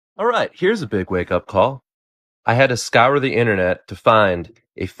All right, here's a big wake-up call. I had to scour the internet to find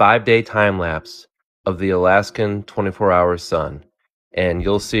a 5-day time lapse of the Alaskan 24-hour sun. And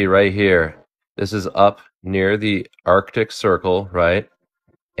you'll see right here, this is up near the Arctic Circle, right?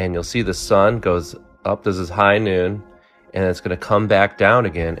 And you'll see the sun goes up, this is high noon, and it's going to come back down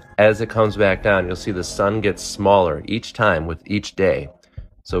again. As it comes back down, you'll see the sun gets smaller each time with each day.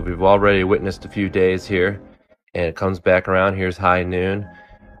 So we've already witnessed a few days here, and it comes back around. Here's high noon,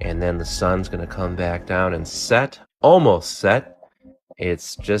 and then the sun's going to come back down and set, almost set.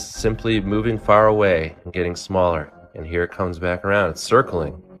 It's just simply moving far away and getting smaller. And here it comes back around. It's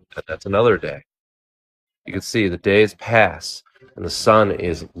circling. And that's another day. You can see the days pass, and the sun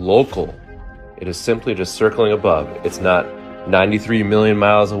is local. It is simply just circling above. It's not 93 million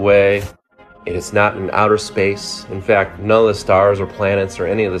miles away. It is not in outer space. In fact, none of the stars or planets or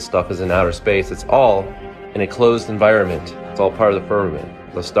any of this stuff is in outer space. It's all in a closed environment. It's all part of the firmament.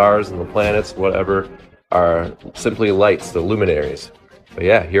 The stars and the planets, whatever, are simply lights, the luminaries. But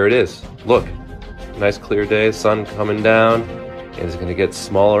yeah, here it is. Look, nice clear day, sun coming down, and it's going to get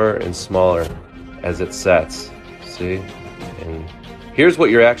smaller and smaller as it sets. See? And here's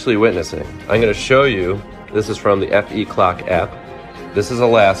what you're actually witnessing. I'm going to show you. This is from the FE Clock app. This is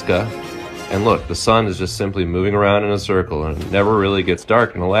Alaska. And look, the sun is just simply moving around in a circle, and it never really gets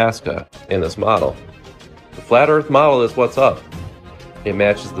dark in Alaska in this model. The flat Earth model is what's up. It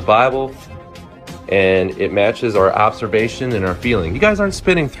matches the Bible, and it matches our observation and our feeling. You guys aren't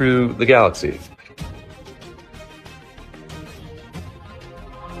spinning through the galaxy.